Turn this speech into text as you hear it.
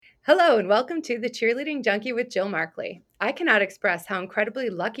Hello, and welcome to the Cheerleading Junkie with Jill Markley. I cannot express how incredibly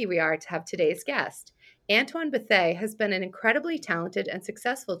lucky we are to have today's guest. Antwan Bethea has been an incredibly talented and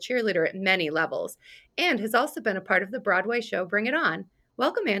successful cheerleader at many levels, and has also been a part of the Broadway show Bring It On.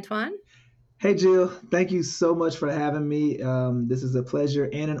 Welcome, Antwan. Hey, Jill. Thank you so much for having me. This is a pleasure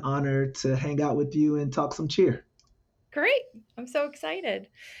and an honor to hang out with you and talk some cheer. Great. I'm so excited.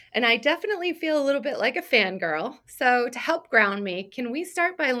 And I definitely feel a little bit like a fangirl. So, to help ground me, can we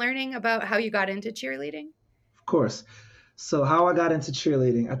start by learning about how you got into cheerleading? Of course. So how I got into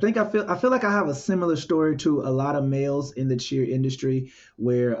cheerleading, I feel like I have a similar story to a lot of males in the cheer industry,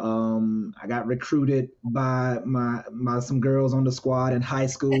 where I got recruited by my some girls on the squad in high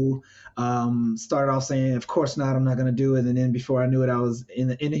school. Started off saying, "Of course not, I'm not going to do it," and then before I knew it, I was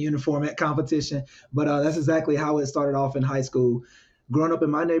in a uniform at competition. But that's exactly how it started off in high school. Growing up in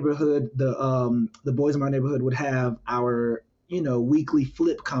my neighborhood, the boys in my neighborhood would have our weekly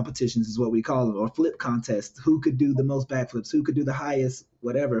flip competitions is what we call them, or flip contests. Who could do the most backflips? Who could do the highest,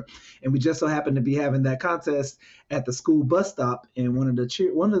 whatever. And we just so happened to be having that contest at the school bus stop. And one of the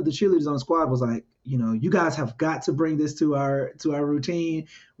cheerleaders on the squad was like, you guys have got to bring this to our routine.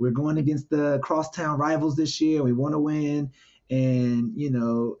 We're going against the crosstown rivals this year. We want to win. And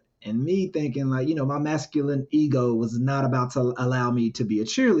and me thinking like, my masculine ego was not about to allow me to be a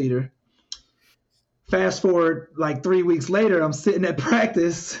cheerleader. Fast forward like 3 weeks later, I'm sitting at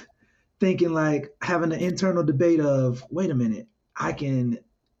practice thinking like having an internal debate of, wait a minute, I can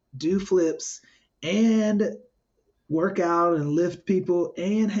do flips and work out and lift people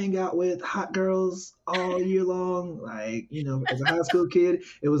and hang out with hot girls all year long. Like, as a high school kid,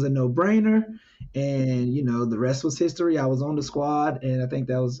 it was a no brainer. And, the rest was history. I was on the squad. And I think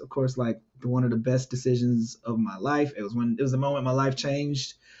that was, of course, like one of the best decisions of my life. It was the moment my life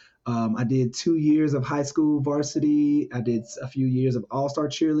changed. I did 2 years of high school varsity. I did a few years of all-star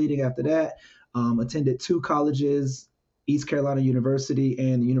cheerleading after that. Attended two colleges, East Carolina University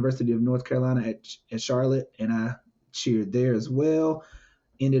and the University of North Carolina at Charlotte, and I cheered there as well.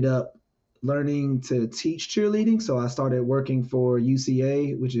 Ended up learning to teach cheerleading, so I started working for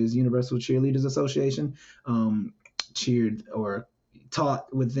UCA, which is Universal Cheerleaders Association. Cheered or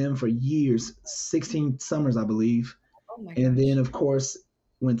taught with them for years, 16 summers, I believe. Oh my And then gosh. of course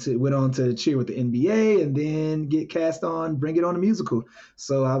went on to cheer with the NBA and then get cast on Bring It On a musical.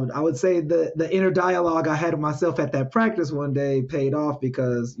 So I would say the inner dialogue I had with myself at that practice one day paid off,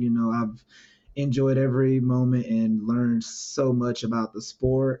 because I've enjoyed every moment and learned so much about the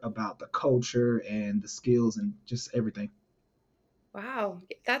sport, about the culture and the skills and just everything. Wow,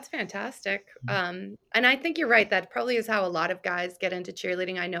 that's fantastic. And I think you're right. That probably is how a lot of guys get into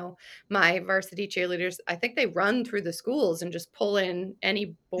cheerleading. I know my varsity cheerleaders, I think they run through the schools and just pull in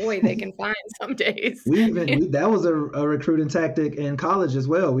any boy they can find some days. We even we that was a recruiting tactic in college as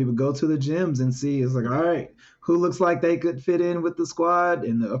well. We would go to the gyms and see, it's like, all right, who looks like they could fit in with the squad,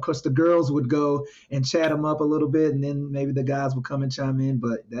 and of course the girls would go and chat them up a little bit, and then maybe the guys would come and chime in.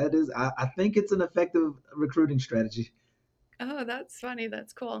 But I think it's an effective recruiting strategy. Oh, that's funny.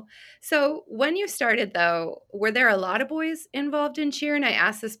 That's cool. So, when you started, though, were there a lot of boys involved in cheer? And I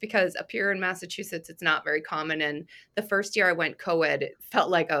ask this because up here in Massachusetts, it's not very common. And the first year I went co-ed, it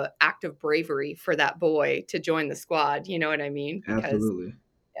felt like an act of bravery for that boy to join the squad. You know what I mean? Because, Absolutely.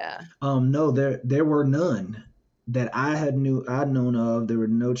 yeah. No, there were none that I'd known of. There were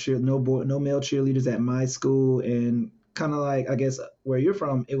no male cheerleaders at my school, and kind of like, I guess, where you're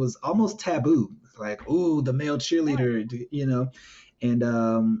from, it was almost taboo. It's like, ooh, the male cheerleader. And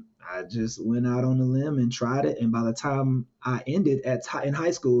I just went out on a limb and tried it. And by the time I ended in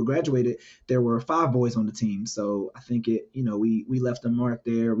high school, graduated, there were five boys on the team. So I think we left a mark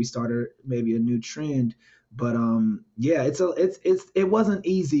there. We started maybe a new trend. But yeah, it wasn't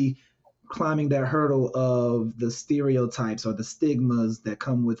easy climbing that hurdle of the stereotypes or the stigmas that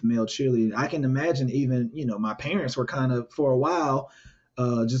come with male cheerleading. I can imagine, even my parents were kind of, for a while,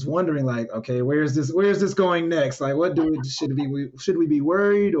 just wondering like, okay, where's this going next? Like, what do we should we be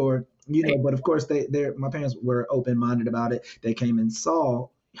worried, or Right. but of course my parents were open minded about it. They came and saw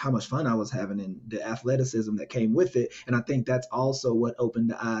how much fun I was having and the athleticism that came with it. And I think that's also what opened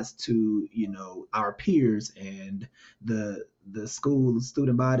the eyes to, our peers and the school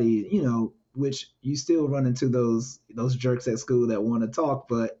student body, which you still run into those jerks at school that want to talk,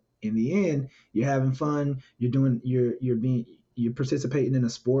 but in the end, you're having fun, you're participating in a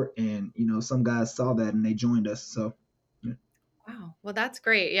sport, and some guys saw that and they joined us. So yeah. Wow. Well, that's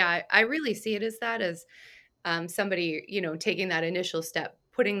great. Yeah. I really see it as that, as somebody, taking that initial step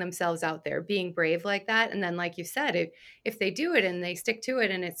putting themselves out there, being brave like that. And then, like you said, if they do it and they stick to it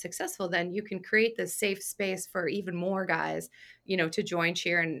and it's successful, then you can create this safe space for even more guys, to join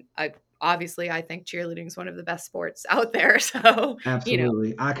cheer. And obviously, I think cheerleading is one of the best sports out there. So,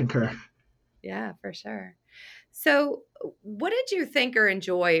 Absolutely, I concur. yeah, for sure. So, what did you think or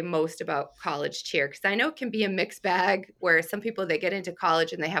enjoy most about college cheer? Because I know it can be a mixed bag where some people they get into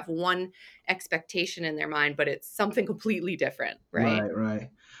college and they have one expectation in their mind, but it's something completely different, right? Right, right.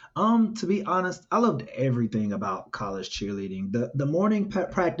 To be honest, I loved everything about college cheerleading. The morning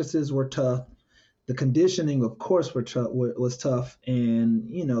practices were tough. The conditioning, of course, was tough,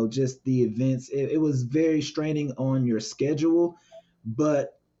 and just the events. It was very straining on your schedule,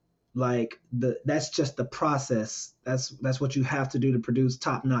 but like that's just the process. That's what you have to do to produce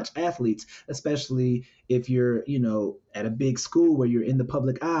top-notch athletes, especially if you're at a big school where you're in the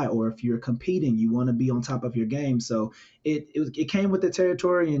public eye, or if you're competing, you want to be on top of your game. So it came with the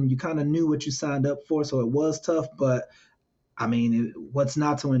territory, and you kind of knew what you signed up for, so it was tough. But I mean, what's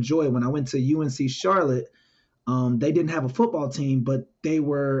not to enjoy? When I went to UNC Charlotte, they didn't have a football team, but they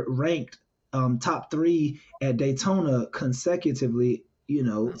were ranked top three at Daytona consecutively.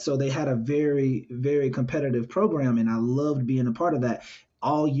 So they had a very, very competitive program, and I loved being a part of that.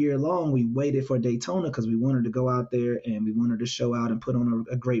 All year long, we waited for Daytona because we wanted to go out there and we wanted to show out and put on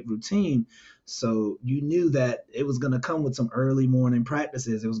a great routine. So you knew that it was going to come with some early morning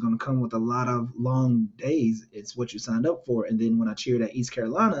practices. It was going to come with a lot of long days. It's what you signed up for. And then when I cheered at East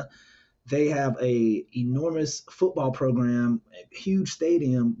Carolina, they have a enormous football program, a huge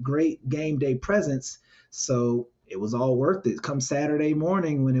stadium, great game day presence. So it was all worth it. Come Saturday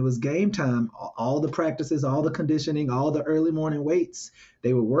morning when it was game time, all the practices, all the conditioning, all the early morning weights,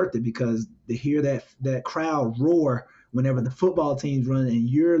 they were worth it because to hear that crowd roar whenever the football team's running and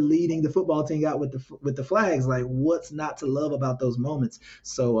you're leading the football team out with the flags, like what's not to love about those moments?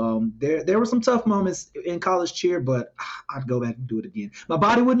 So there were some tough moments in college cheer, but I'd go back and do it again. My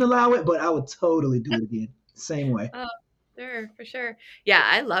body wouldn't allow it, but I would totally do it again. Same way. Oh, sure, for sure. Yeah,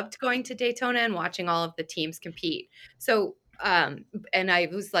 I loved going to Daytona and watching all of the teams compete. So, and I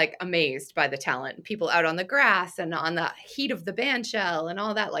was like amazed by the talent, people out on the grass and on the heat of the band shell and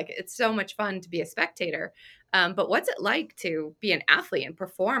all that. Like, it's so much fun to be a spectator. But what's it like to be an athlete and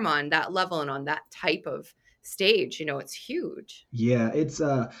perform on that level and on that type of stage? It's huge. Yeah, it's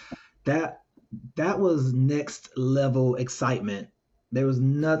that that was next level excitement. There was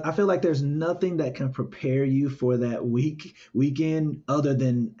not I feel like there's nothing that can prepare you for that weekend other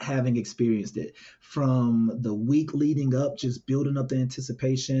than having experienced it. From the week leading up, just building up the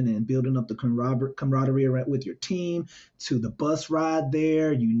anticipation and building up the camaraderie with your team, to the bus ride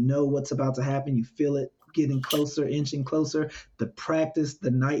there, what's about to happen, you feel it getting closer, inching closer. The practice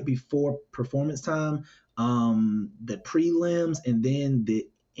the night before performance time, the prelims, and then the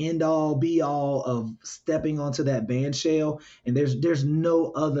end all be all of stepping onto that band shell. And there's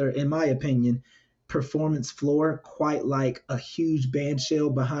no other, in my opinion, performance floor quite like a huge band shell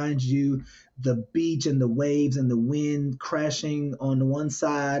behind you, the beach and the waves and the wind crashing on the one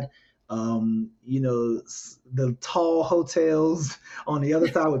side, the tall hotels on the other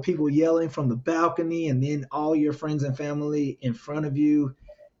side with people yelling from the balcony, and then all your friends and family in front of you.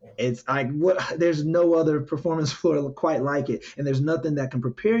 It's like what there's no other performance floor quite like it, and there's nothing that can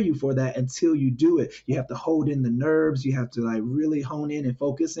prepare you for that until you do it. You have to hold in the nerves, you have to like really hone in and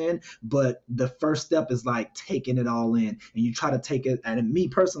focus in, but the first step is like taking it all in, and you try to take it. And me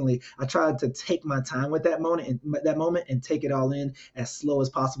personally, I tried to take my time with that moment and take it all in as slow as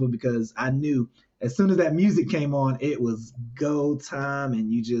possible, because I knew as soon as that music came on, it was go time,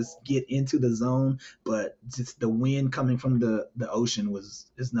 and you just get into the zone. But just the wind coming from the ocean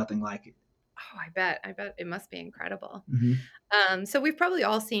is nothing like it. Oh, I bet. I bet it must be incredible. Mm-hmm. So we've probably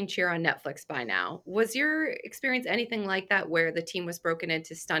all seen Cheer on Netflix by now. Was your experience anything like that where the team was broken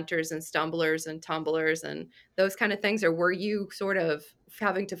into stunters and stumblers and tumblers and those kind of things? Or were you sort of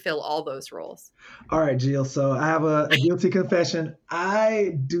having to fill all those roles? All right, Jill. So I have a guilty confession.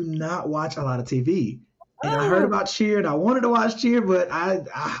 I do not watch a lot of TV. And I heard Oh, about cheer, and I wanted to watch cheer, but I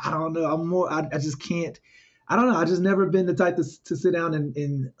don't know. I just can't. I don't know. I just never been the type to sit down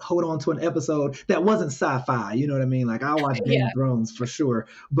and hold on to an episode that wasn't sci-fi. You know what I mean? Like I watched Game yeah. of Thrones for sure,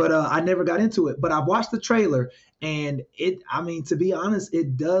 but I never got into it. But I watched the trailer, and I mean, to be honest,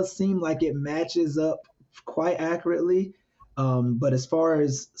 it does seem like it matches up quite accurately. But as far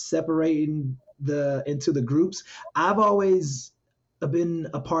as separating the into the groups, I've always been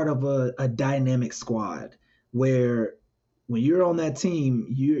a part of a dynamic squad where when you're on that team,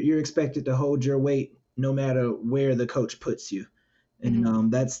 you're expected to hold your weight no matter where the coach puts you. And Mhm.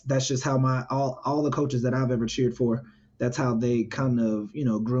 that's just how my all the coaches that I've ever cheered for, that's how they kind of,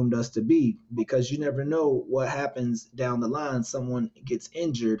 groomed us to be, because you never know what happens down the line. Someone gets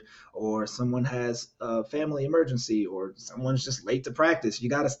injured, or someone has a family emergency, or someone's just late to practice. You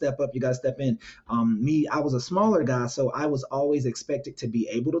got to step up, you got to step in. Me, I was a smaller guy, so I was always expected to be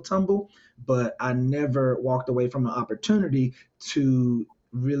able to tumble, but I never walked away from an opportunity to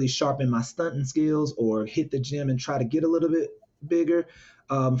really sharpen my stunting skills or hit the gym and try to get a little bit bigger,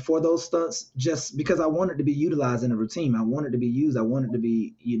 for those stunts, just because I wanted to be utilized in a routine. I wanted to be used. I wanted to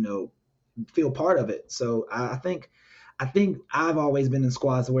be, feel part of it. So I think I've always been in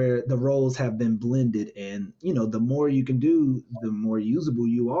squads where the roles have been blended, and the more you can do, the more usable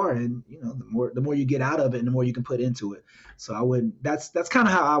you are, and the more you get out of it, and the more you can put into it. So I would that's kind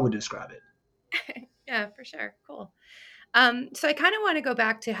of how I would describe it. Yeah, for sure. Cool. So I kind of want to go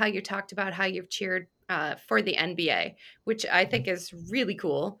back to how you talked about how you've cheered for the NBA, which I think is really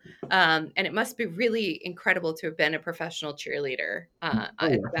cool. And it must be really incredible to have been a professional cheerleader Oh at yeah,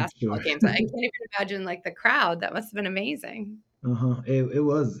 the for basketball sure. games. I can't even imagine like the crowd. That must have been amazing. Uh-huh. It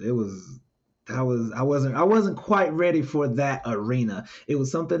was I wasn't quite ready for that arena. It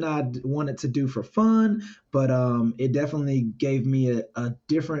was something wanted to do for fun, but it definitely gave me a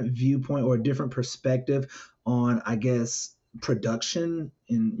different viewpoint, or a different perspective on, I guess, production,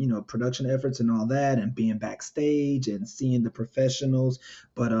 and production efforts and all that, and being backstage and seeing the professionals.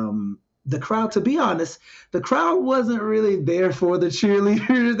 But the crowd, to be honest, the crowd wasn't really there for the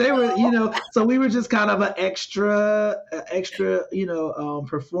cheerleaders. They were, so we were just kind of an extra,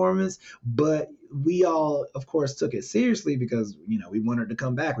 performance. But we all, of course, took it seriously, because we wanted to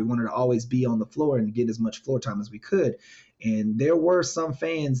come back. We wanted to always be on the floor and get as much floor time as we could. And there were some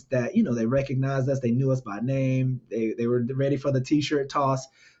fans that, they recognized us. They knew us by name. They were ready for the t-shirt toss.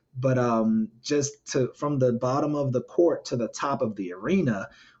 But just to from the bottom of the court to the top of the arena,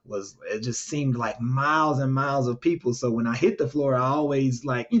 it just seemed like miles and miles of people. So when I hit the floor, I always,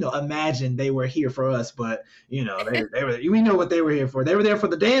 like, imagined they were here for us. But they were, we know what they were here for. They were there for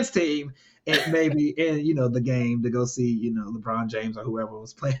the dance team, and maybe in the game, to go see LeBron James or whoever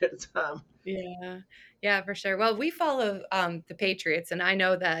was playing at the time. Yeah. Yeah, for sure. Well, we follow the Patriots, and I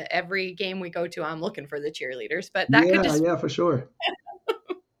know that every game we go to, I'm looking for the cheerleaders, but that could Yeah, just yeah, for sure.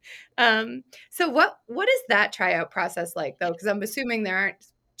 so what is that tryout process like though? Because I'm assuming there aren't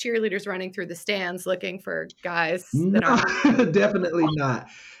cheerleaders running through the stands looking for guys No, that aren't. definitely not.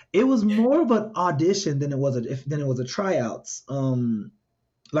 It was more of an audition than it was a tryouts.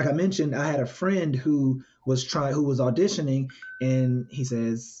 Like I mentioned, I had a friend who was auditioning, and he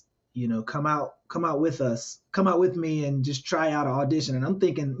says, come out with us, come out with me, and just try out an audition. And I'm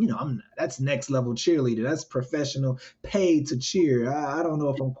thinking, that's next level cheerleader, that's professional, paid to cheer. I don't know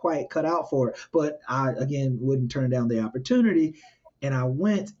if I'm quite cut out for it, but I, again, wouldn't turn down the opportunity. And I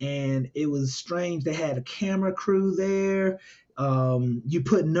went, and it was strange. They had a camera crew there. You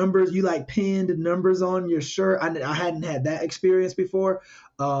put numbers, you like pinned numbers on your shirt. I hadn't had that experience before.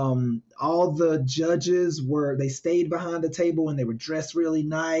 All the judges they stayed behind the table, and they were dressed really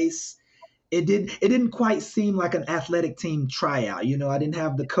nice. It didn't quite seem like an athletic team tryout. I didn't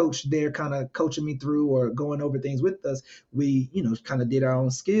have the coach there kind of coaching me through or going over things with us. We, kind of did our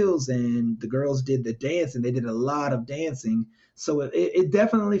own skills, and the girls did the dance, and they did a lot of dancing. So it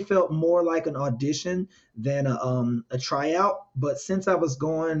definitely felt more like an audition than a tryout. But since I was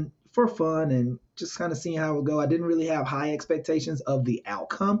going for fun and just kind of seeing how it would go, I didn't really have high expectations of the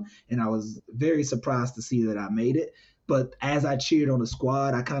outcome, and I was very surprised to see that I made it. But as I cheered on the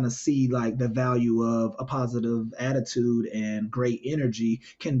squad, I kind of see, like, the value of a positive attitude and great energy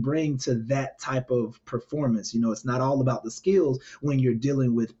can bring to that type of performance. It's not all about the skills when you're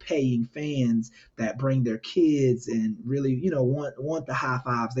dealing with paying fans that bring their kids and really, want the high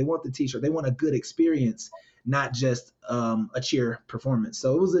fives. They want the t-shirt. They want a good experience, not just a cheer performance.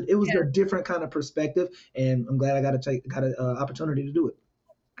 So it was a different kind of perspective, and I'm glad I got an opportunity to do it.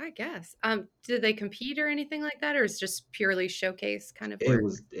 I guess. Did they compete or anything like that, or is just purely showcase kind of It work?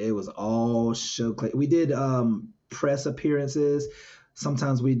 was it was all show. We did press appearances.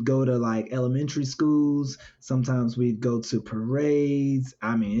 Sometimes we'd go to, like, elementary schools. Sometimes we'd go to parades.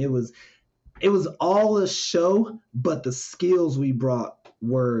 I mean, it was all a show, but the skills we brought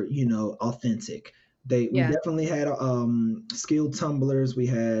were, authentic. We Yeah. definitely had skilled tumblers, we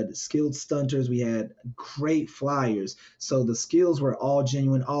had skilled stunters, we had great flyers. So the skills were all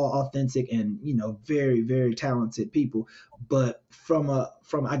genuine, all authentic, and very, very talented people. But from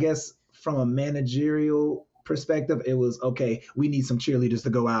I guess from a managerial perspective, it was okay. We need some cheerleaders to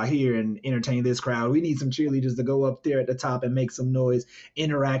go out here and entertain this crowd. We need some cheerleaders to go up there at the top and make some noise,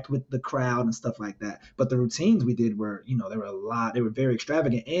 interact with the crowd and stuff like that. But the routines we did were, there were a lot. They were very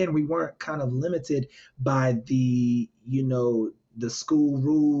extravagant, and we weren't kind of limited by the school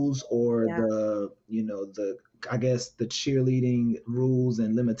rules or Yeah. the I guess the cheerleading rules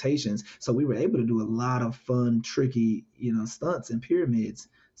and limitations. So we were able to do a lot of fun, tricky, stunts and pyramids.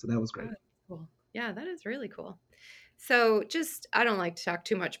 So that was Oh, great. that's cool. Yeah, that is really cool. So, just I don't like to talk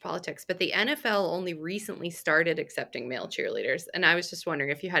too much politics, but the NFL only recently started accepting male cheerleaders. And I was just wondering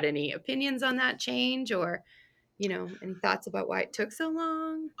if you had any opinions on that change or, any thoughts about why it took so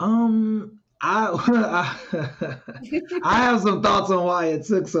long? I have some thoughts on why it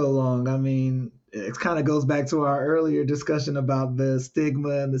took so long. I mean, it kind of goes back to our earlier discussion about the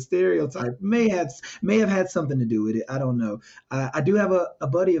stigma and the Yeah. stereotype. May have had something to do with it. I don't know. I do have a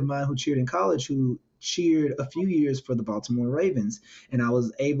buddy of mine who cheered in college who cheered a few years for the Baltimore Ravens, and I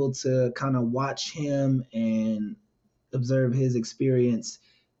was able to kind of watch him and observe his experience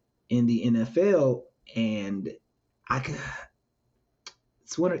in the NFL, and I could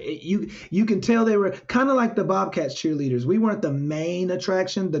it's one of you can tell they were kind of like the Bobcats cheerleaders. We weren't the main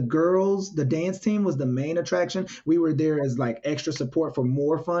attraction. The girls, the dance team was the main attraction. We were there as like extra support for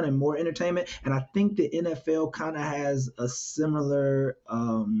more fun and more entertainment. And I think the NFL kind of has a similar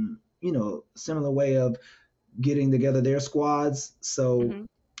similar way of getting together their squads. So Mhm.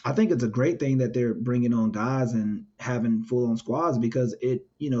 I think it's a great thing that they're bringing on guys and having full on squads because if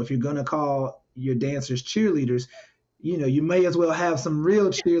you're going to call your dancers cheerleaders, you may as well have some real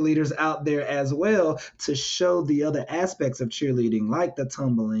cheerleaders out there as well to show the other aspects of cheerleading, like the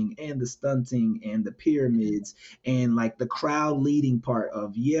tumbling and the stunting and the pyramids and like the crowd leading part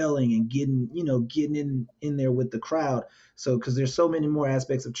of yelling and getting in there with the crowd. So, because there's so many more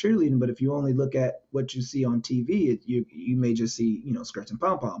aspects of cheerleading, but if you only look at what you see on TV, you may just see skirts and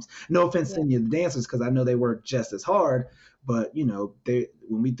pom poms. No offense to Yeah. any of the dancers, because I know they work just as hard. But when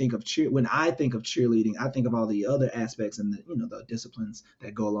we think of when I think of cheerleading, I think of all the other aspects and the disciplines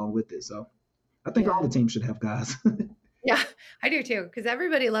that go along with it. So I think all Yeah. the teams should have guys. Yeah, I do too, because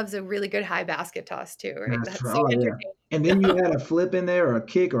everybody loves a really good high basket toss too, right? That's That's true. so Oh yeah. And then you entertaining. add a flip in there or a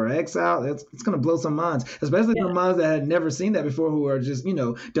kick or X out. It's gonna blow some minds, especially Yeah, the moms that had never seen that before, who are just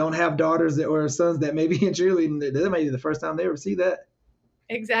don't have daughters or sons that may be in cheerleading. That may be the first time they ever see that.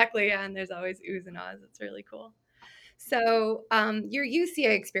 exactly. Yeah, and there's always oohs and ahs. It's really cool. So, your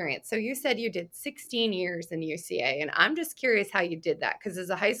UCA experience. So you said you did 16 years in UCA, and I'm just curious how you did that. Because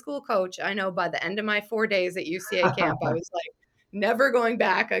as a high school coach, I know by the end of my 4 days at UCA camp, I was like, never going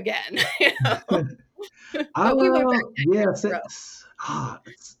back again. But we went back 10 years Yes, in a row.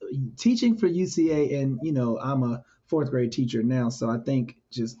 it's teaching for UCA, and I'm a fourth grade teacher now, so I think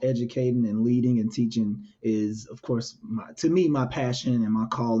just educating and leading and teaching is, of course, to me my passion and my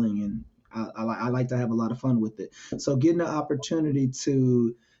calling, and I like to have a lot of fun with it. So getting the opportunity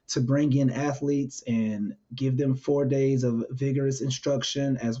to bring in athletes and give them 4 days of vigorous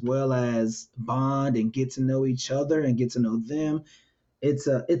instruction, as well as bond and get to know each other and get to know them, it's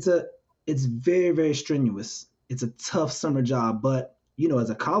very, very strenuous. It's a tough summer job, but as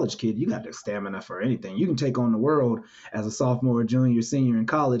a college kid, you got the stamina for anything. You can take on the world as a sophomore, junior, senior in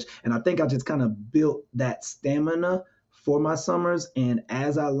college. And I think I just kind of built that stamina for my summers. And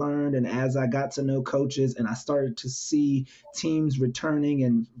as I learned and as I got to know coaches and I started to see teams returning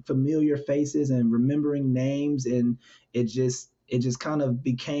and familiar faces and remembering names, and it just kind of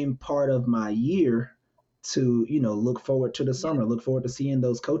became part of my year to look forward to the Yeah, summer, look forward to seeing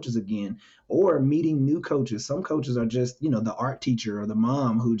those coaches again, or meeting new coaches. Some coaches are just the art teacher or the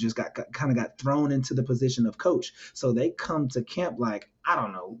mom who just got thrown into the position of coach, so they come to camp like, I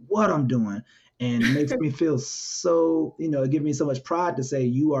don't know what I'm doing. And it makes me feel so, it gives me so much pride to say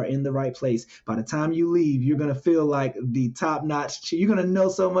you are in the right place. By the time you leave, you're going to feel like the top notch. You're going to know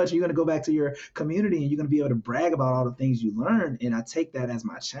so much. You're going to go back to your community and you're going to be able to brag about all the things you learned. And I take that as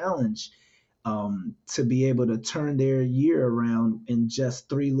my challenge, to be able to turn their year around in just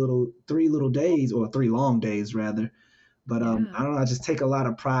three little days, or 3 long days rather. But yeah, I don't know. I just take a lot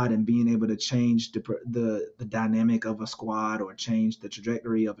of pride in being able to change the dynamic of a squad, or change the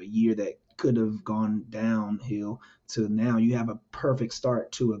trajectory of a year that could have gone downhill to now you have a perfect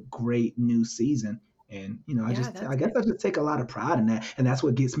start to a great new season. And yeah. I That's guess I just take a lot of pride in that, and that's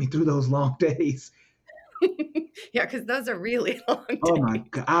what gets me through those long days. yeah, because those are really long Oh my days.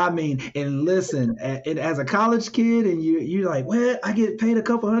 God. I mean, and listen, as a college kid, and you're like, well, I get paid a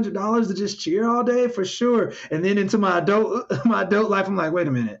couple $100 to just cheer all day for sure. And then into my adult my adult life, I'm like, wait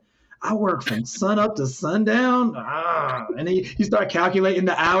a minute. I work from sun up to sundown. And you start calculating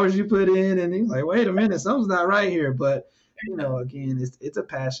the hours you put in, and he's like, wait a minute, something's not right here. But again, it's a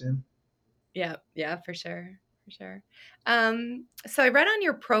passion. Yeah, yeah, for sure, for sure. So I read on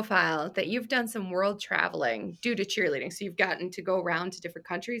your profile that you've done some world traveling due to cheerleading. So you've gotten to go around to different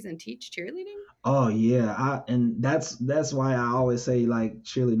countries and teach cheerleading? Oh yeah, and that's why I always say like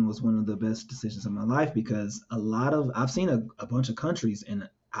cheerleading was one of the best decisions of my life because a lot of I've seen a bunch of countries, and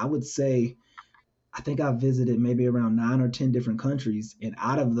I would say I think I visited maybe around 9 or 10 different countries, and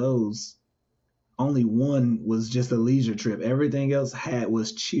out of those, only one was just a leisure trip. Everything else had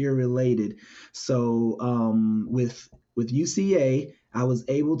was cheer related. So with UCA, I was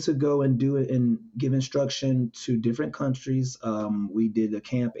able to go and do it and give instruction to different countries. We did a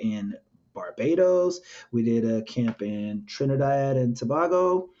camp in Barbados. We did a camp in Trinidad and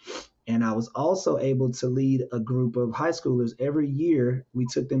Tobago. And I was also able to lead a group of high schoolers every year. We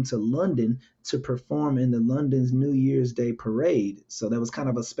took them to London to perform in the London's New Year's Day parade. So that was kind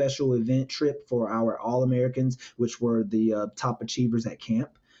of a special event trip for our All Americans, which were the top achievers at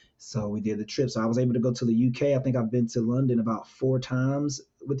camp. So we did the trip. So I was able to go to the UK. I think I've been to London about 4 times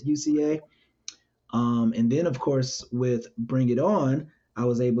with UCA. And then, of course, with Bring It On, I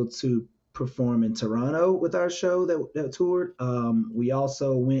was able to perform in Toronto with our show that toured. We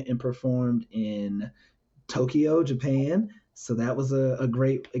also went and performed in Tokyo, Japan. So that was a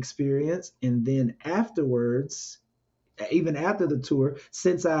great experience. And then afterwards, even after the tour,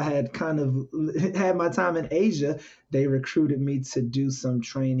 since I had kind of had my time in Asia, they recruited me to do some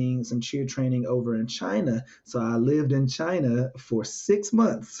training, some cheer training over in China. So I lived in China for 6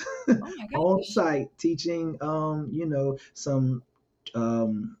 months Oh my on gosh. site teaching, some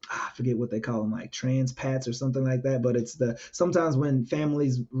I forget what they call them, like transpats or something like that. But it's the sometimes when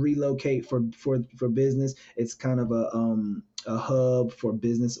families relocate for business, it's kind of a hub for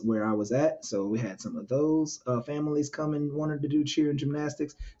business where I was at. So we had some of those families come and wanted to do cheer and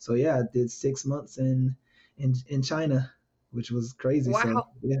gymnastics. So yeah, I did 6 months in China, which was crazy. So Wow.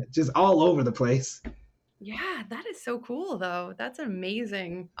 yeah, just all over the place. Yeah, that is so cool though. That's an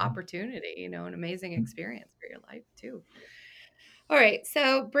amazing opportunity, an amazing experience for your life too. All right,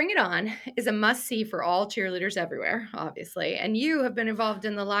 so Bring It On is a must see for all cheerleaders everywhere, obviously. And you have been involved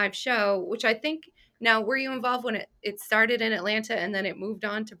in the live show, which I think now were you involved when it started in Atlanta and then it moved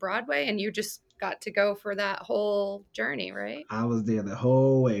on to Broadway and you just got to go for that whole journey, right? I was there the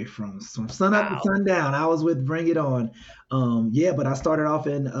whole way from sun up to Wow. sundown. I was with Bring It On. Yeah, but I started off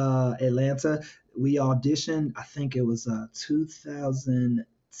in Atlanta. We auditioned. I think it was 2010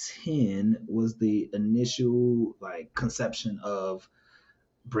 was the initial like conception of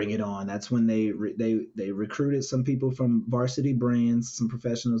Bring It On. That's when they recruited some people from varsity brands, some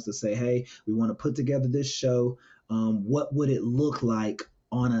professionals to say, hey, we want to put together this show. What would it look like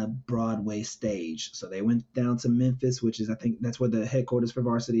on a Broadway stage? So they went down to Memphis, which is I think that's where the headquarters for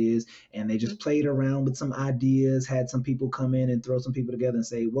varsity is, and they just Mhm. played around with some ideas, had some people come in and throw some people together and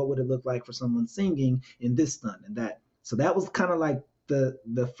say, what would it look like for someone singing in this stunt and that? So that was kind of like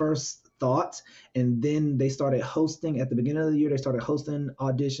the first thought, and then they started hosting at the beginning of the year. They started hosting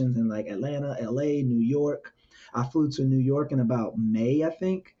auditions in like Atlanta, LA, New York. I flew to New York in about May, I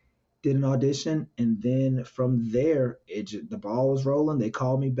think, did an audition, and then from there the ball was rolling. They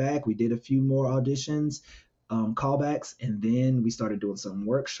called me back. We did a few more auditions, callbacks, and then we started doing some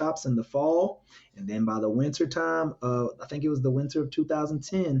workshops in the fall. And then by the winter time, I think it was the winter of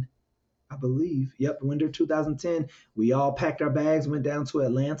 2010, I believe. Yep, winter 2010. We all packed our bags, went down to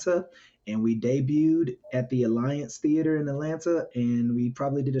Atlanta, and we debuted at the Alliance Theater in Atlanta. And we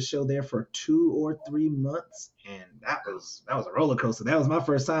probably did a show there for 2 or 3 months, and that was a roller coaster. That was my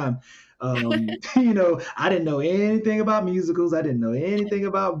first time. I didn't know anything about musicals. I didn't know anything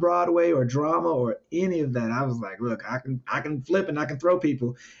about Broadway or drama or any of that. I was like, look, I can flip and I can throw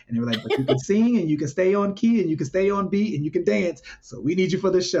people, and they were like, but you can sing and you can stay on key and you can stay on beat and you can dance. So we need you for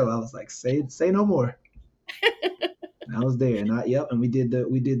this show. I was like, say no more. And I was there, and and we did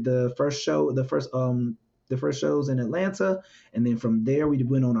the first show, the first shows in Atlanta, and then from there we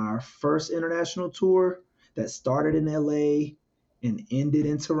went on our first international tour that started in LA and ended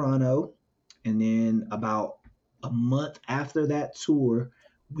in Toronto, and then about a month after that tour,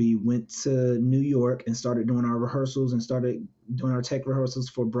 we went to New York and started doing our rehearsals and started doing our tech rehearsals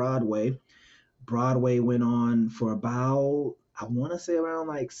for Broadway. Broadway went on for about, I want to say around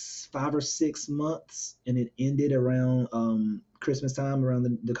like 5 or 6 months, and it ended around Christmas time, around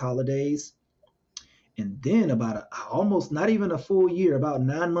the holidays. And then about almost not even a full year, about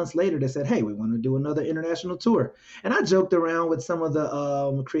 9 months later, they said, "Hey, we want to do another international tour." And I joked around with some of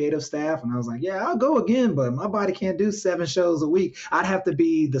the creative staff, and I was like, "Yeah, I'll go again, but my body can't do 7 shows a week. I'd have to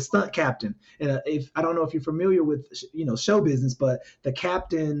be the stunt captain." And if I don't know if you're familiar with show business, but the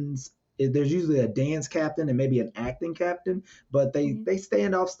captains, there's usually a dance captain and maybe an acting captain, but Mhm. they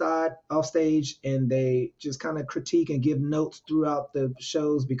stand off stage and they just kind of critique and give notes throughout the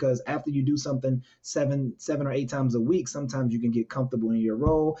shows, because after you do something 7 or 8 times a week, sometimes you can get comfortable in your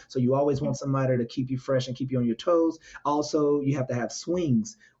role. So you always want somebody to keep you fresh and keep you on your toes. Also, you have to have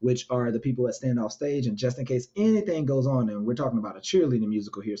swings, which are the people that stand off stage, and just in case anything goes on, and we're talking about a cheerleading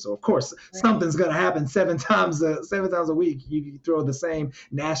musical here, so of course Right. something's going to happen 7 times a week. You throw the same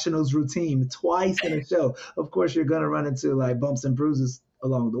nationals routine twice in a show, of course you're going to run into like bumps and bruises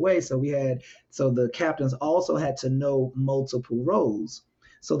along the way. So the captains also had to know multiple roles.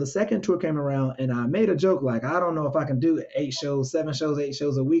 So the second tour came around, and I made a joke like, I don't know if I can do 8 shows, 7 shows, 8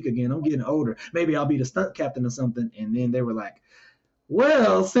 shows a week again. I'm getting older. Maybe I'll be the stunt captain or something. And then they were like,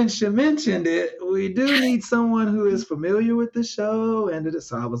 "Well, since you mentioned it, we do need someone who is familiar with the show." And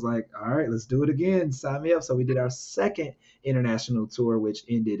so I was like, "All right, let's do it again. Sign me up." So we did our second international tour, which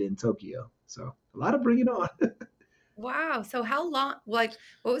ended in Tokyo. So a lot of Bring It On. Wow. So how long, like,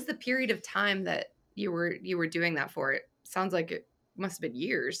 what was the period of time that you were doing that for? It sounds like it must have been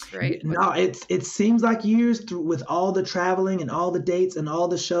years, right? Was No, it seems like years through with all the traveling and all the dates and all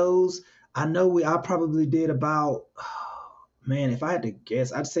the shows. I probably did about, man, if I had to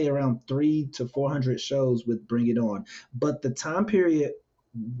guess, I'd say around 300 to 400 shows with Bring It On. But the time period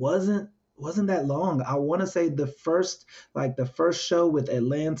wasn't wasn't that long. I want to say the first show with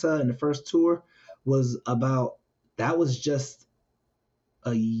Atlanta and the first tour was about, that was just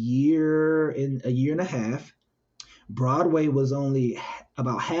a year and a half. Broadway was only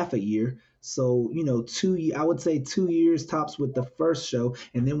about half a year. So, 2 I would say 2 years tops with the first show.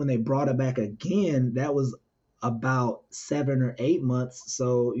 And then when they brought it back again, that was about 7 or 8 months.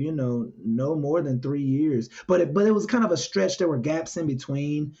 So, no more than 3 years. But it was kind of a stretch. There were gaps in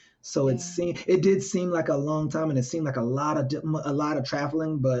between. So yeah. it did seem like a long time, and it seemed like a lot of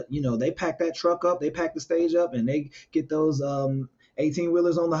traveling. But they packed that truck up, they packed the stage up, and they get those 18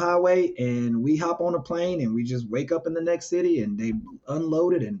 wheelers on the highway, and we hop on a plane and we just wake up in the next city, and they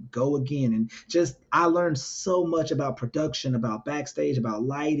unload it and go again. And just, I learned so much about production, about backstage, about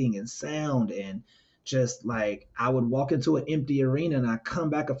lighting and sound. And just like, I would walk into an empty arena and I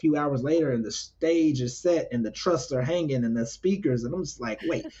come back a few hours later and the stage is set and the trusses are hanging and the speakers, and I'm just like,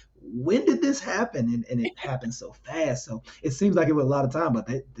 wait, when did this happen? And it happened so fast. So it seems like it was a lot of time, but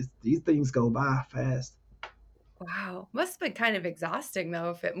these things go by fast. Wow. Must have been kind of exhausting though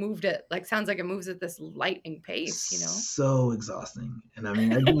if it moved at like sounds like it moves at this lightning pace, you know? So exhausting. And I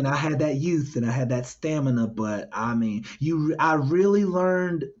mean, again, I had that youth and I had that stamina, but I mean, I really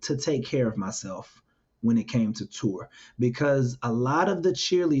learned to take care of myself when it came to tour, because a lot of the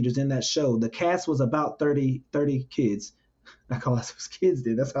cheerleaders in that show, the cast was about 30 kids. I call us kids,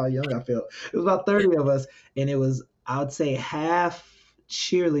 dude. That's how young I felt. It was about 30 of us, and it was, I would say, half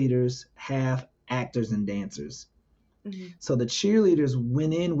cheerleaders, half actors and dancers. Mhm. So the cheerleaders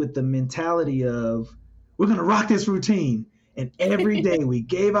went in with the mentality of, we're going to rock this routine. And every day we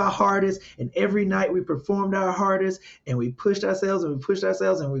gave our hardest, and every night we performed our hardest, and we pushed ourselves and we pushed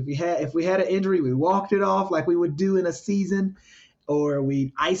ourselves. And if we had an injury, we walked it off like we would do in a season, or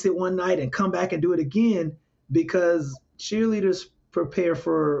we'd ice it one night and come back and do it again, because cheerleaders prepare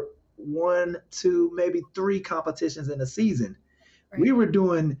for one, two, maybe three competitions in a season. We Right. were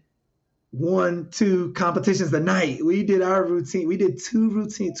doing 1, 2 competitions a night. We did our routine. We did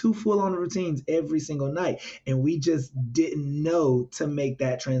two full on routines every single night. And we just didn't know to make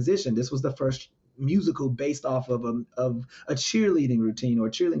that transition. This was the first musical based off of a cheerleading routine or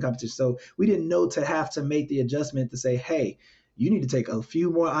a cheerleading competition. So we didn't know to have to make the adjustment to say, hey, you need to take a few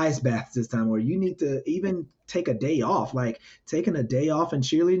more ice baths this time, or you need to even take a day off. Like, taking a day off in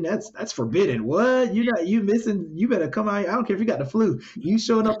cheerleading, that's forbidden. What? You missing, you better come out. I don't care if you got the flu. You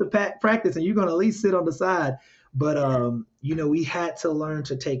showing up to practice, and you're gonna at least sit on the side. But we had to learn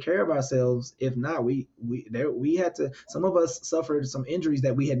to take care of ourselves. If not, we had to. Some of us suffered some injuries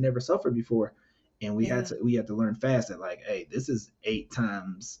that we had never suffered before, and Yeah. we had to learn fast that, like, hey, this is 8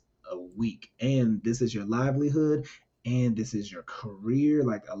 times a week, and this is your livelihood, and this is your career.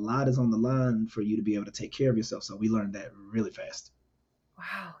 Like, a lot is on the line for you to be able to take care of yourself. So we learned that really fast.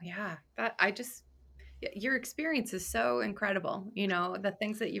 Wow, yeah. That I just your experience is so incredible, the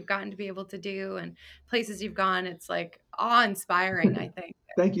things that you've gotten to be able to do and places you've gone, it's like awe-inspiring, I think.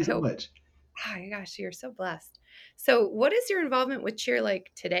 Thank you I so hope much. oh my gosh, you're so blessed. So, what is your involvement with cheer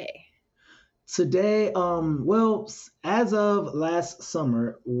like today? Today, well, as of last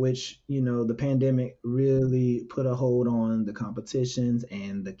summer, which, the pandemic really put a hold on the competitions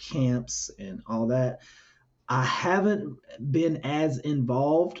and the camps and all that, I haven't been as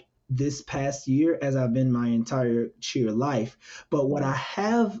involved this past year as I've been my entire cheer life. But what I Mm.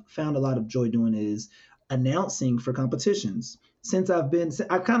 have found a lot of joy doing is announcing for competitions.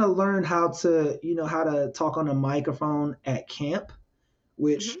 I've kind of learned how to talk on a microphone at camp,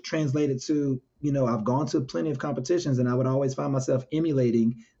 which Mhm. translated to, I've gone to plenty of competitions and I would always find myself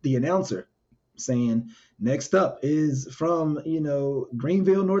emulating the announcer saying, next up is from,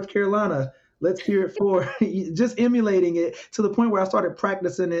 Greenville, North Carolina. Let's hear it for just emulating it to the point where I started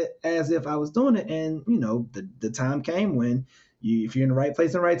practicing it as if I was doing it. And, the time came when if you're in the right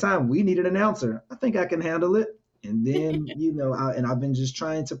place and right time, we need an announcer. I think I can handle it. And then, I've been just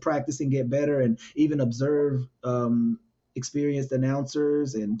trying to practice and get better and even observe experienced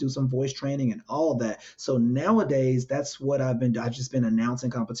announcers and do some voice training and all of that. So nowadays, that's what I've just been announcing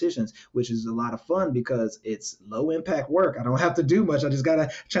competitions, which is a lot of fun because it's low impact work. I don't have to do much. I just got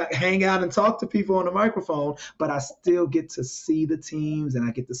to hang out and talk to people on the microphone, but I still get to see the teams and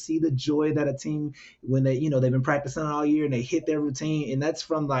I get to see the joy that a team, when they've been practicing all year and they hit their routine. And that's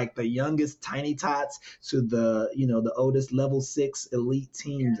from like the youngest tiny tots to the oldest level 6 elite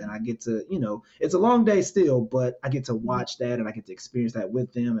teams. And I get to, it's a long day still, but I get to Mhm. watch that and I get to experience that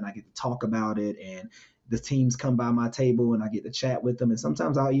with them and I get to talk about it. And the teams come by my table and I get to chat with them. And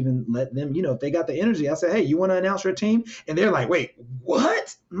sometimes I'll even let them, if they got the energy, I say, hey, you want to announce your team? And they're like, wait,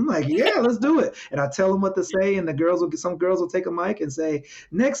 what? I'm like, yeah, let's do it. And I tell them what to say. And some girls will take a mic and say,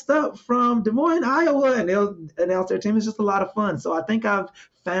 next up from Des Moines, Iowa. And they'll announce their team. It's just a lot of fun. So I think I've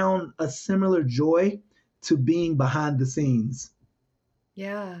found a similar joy to being behind the scenes.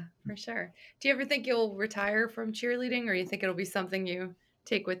 Yeah, for sure. Do you ever think you'll retire from cheerleading, or you think it'll be something you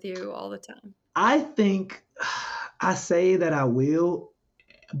take with you all the time? I think I say that I will,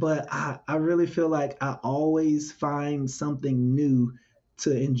 but I really feel like I always find something new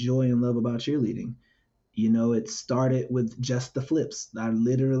to enjoy and love about cheerleading. It started with just the flips. I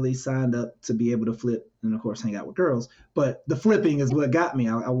literally signed up to be able to flip and, of course, hang out with girls. But the flipping is what got me.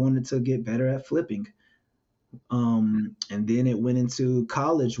 I wanted to get better at flipping. And then it went into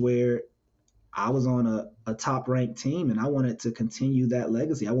college where I was on a top ranked team and I wanted to continue that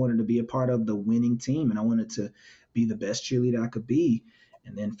legacy. I wanted to be a part of the winning team and I wanted to be the best cheerleader I could be.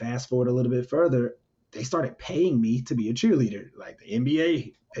 And then fast forward a little bit further, they started paying me to be a cheerleader. Like the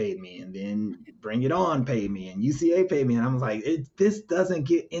NBA paid me and then Bring It On paid me and UCA paid me. And I was like, this doesn't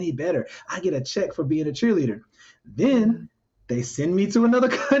get any better. I get a check for being a cheerleader. Yeah. Then they send me to another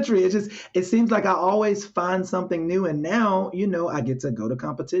country. It seems like I always find something new. And now, I get to go to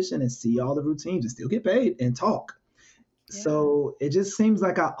competition and see all the routines and still get paid and talk. Yeah. So it just seems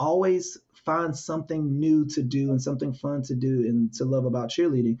like I always find something new to do and something fun to do and to love about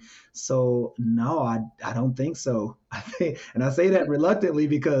cheerleading. So no, I don't think so. And I say that reluctantly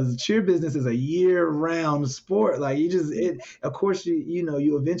because cheer business is a year-round sport. Like of course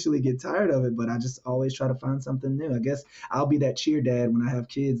you eventually get tired of it, but I just always try to find something new. I guess I'll be that cheer dad when I have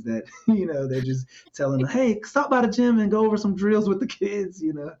kids that they're just telling them, hey, stop by the gym and go over some drills with the kids.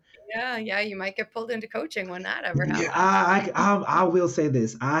 Yeah, yeah, you might get pulled into coaching when that ever Yeah, happens. I will say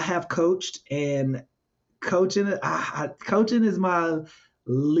this. I have coached, and coaching is my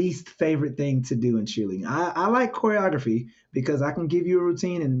least favorite thing to do in cheerleading. I like choreography because I can give you a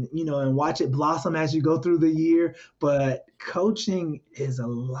routine and watch it blossom as you go through the year. But coaching is a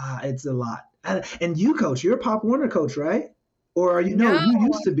lot. It's a lot. And you coach. You're a Pop Warner coach, right? Or are you? No, No, you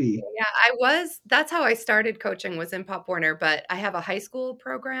used to be. yeah, that's how I started coaching, was in Pop Warner, but I have a high school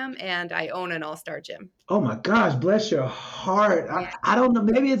program and I own an all-star gym. Oh my gosh, bless your heart. Yeah. I don't know.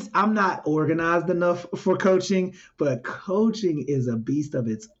 Maybe I'm not organized enough for coaching, but coaching is a beast of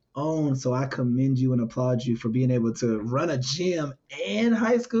its own. So I commend you and applaud you for being able to run a gym in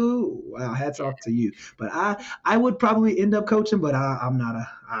high school. Wow, hats Yeah. off to you. But I would probably end up coaching, but I don't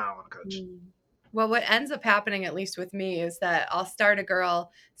want to coach. Mm. Well, what ends up happening, at least with me, is that I'll start a girl,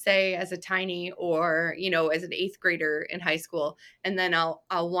 say as a tiny or, as an eighth grader in high school, and then I'll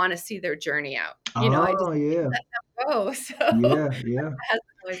want to see their journey out. I just Oh can't yeah. let them go. So Yeah, my yeah. husband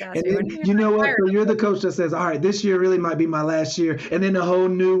always asks And me, then when are you you know gonna what? retire? So you're the coach that says, "All right, this year really might be my last year," and then a whole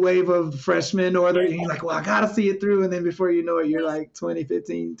new wave of freshmen, and you're like, "Well, I gotta see it through," and then before you know it, you're like 20,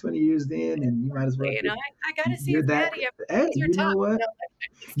 15, 20 years in, and you might as well. I got to see You're if that. Maddie ever Hey, wins her you know top. what? No, I just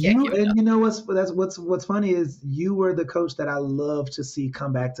can't keep it up. You know what's funny is you were the coach that I love to see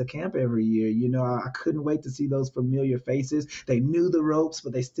come back to camp every year. I couldn't wait to see those familiar faces. They knew the ropes,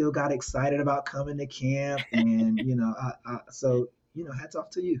 but they still got excited about coming to camp, and so hats off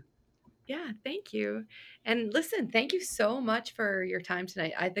to you. Yeah, thank you. And listen, thank you so much for your time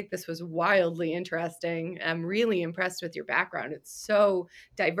tonight. I think this was wildly interesting. I'm really impressed with your background. It's so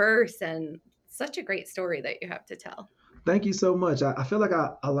diverse and such a great story that you have to tell. Thank you so much. I feel like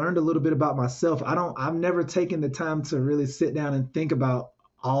I learned a little bit about myself. I've never taken the time to really sit down and think about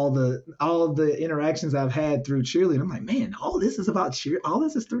all of the interactions I've had through cheerleading. I'm like, man, all this is about all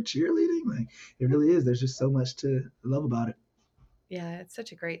this is through cheerleading. Like it really is. There's just so much to love about it. Yeah, it's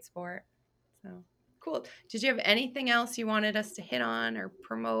such a great sport. So cool. Did you have anything else you wanted us to hit on or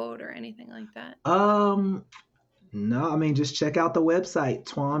promote or anything like that? Um, No, I mean just check out the website,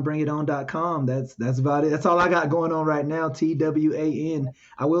 twanbringiton.com. That's about it. That's all I got going on right now. TWAN.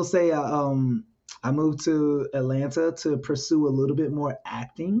 I will say I moved to Atlanta to pursue a little bit more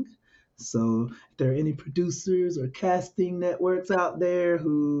acting. So if there are any producers or casting networks out there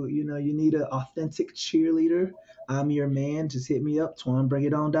who, you need an authentic cheerleader, I'm your man. Just hit me up,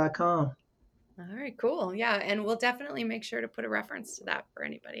 twanbringiton.com. All right, cool. Yeah, and we'll definitely make sure to put a reference to that for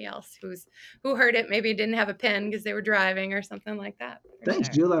anybody else who heard it, maybe didn't have a pen because they were driving or something like that. For Thanks,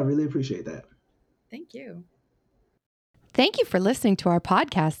 sure. Jill. I really appreciate that. Thank you. Thank you for listening to our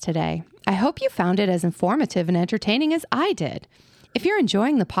podcast today. I hope you found it as informative and entertaining as I did. If you're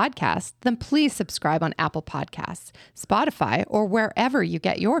enjoying the podcast, then please subscribe on Apple Podcasts, Spotify, or wherever you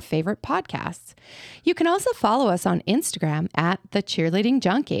get your favorite podcasts. You can also follow us on Instagram at The Cheerleading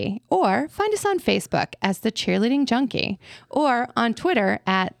Junkie, or find us on Facebook as The Cheerleading Junkie, or on Twitter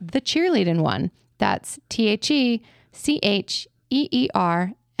at The Cheerleading One. That's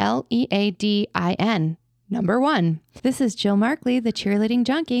TheCheerleading. Number 1. This is Jill Markley, the Cheerleading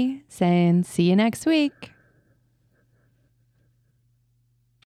Junkie, saying see you next week.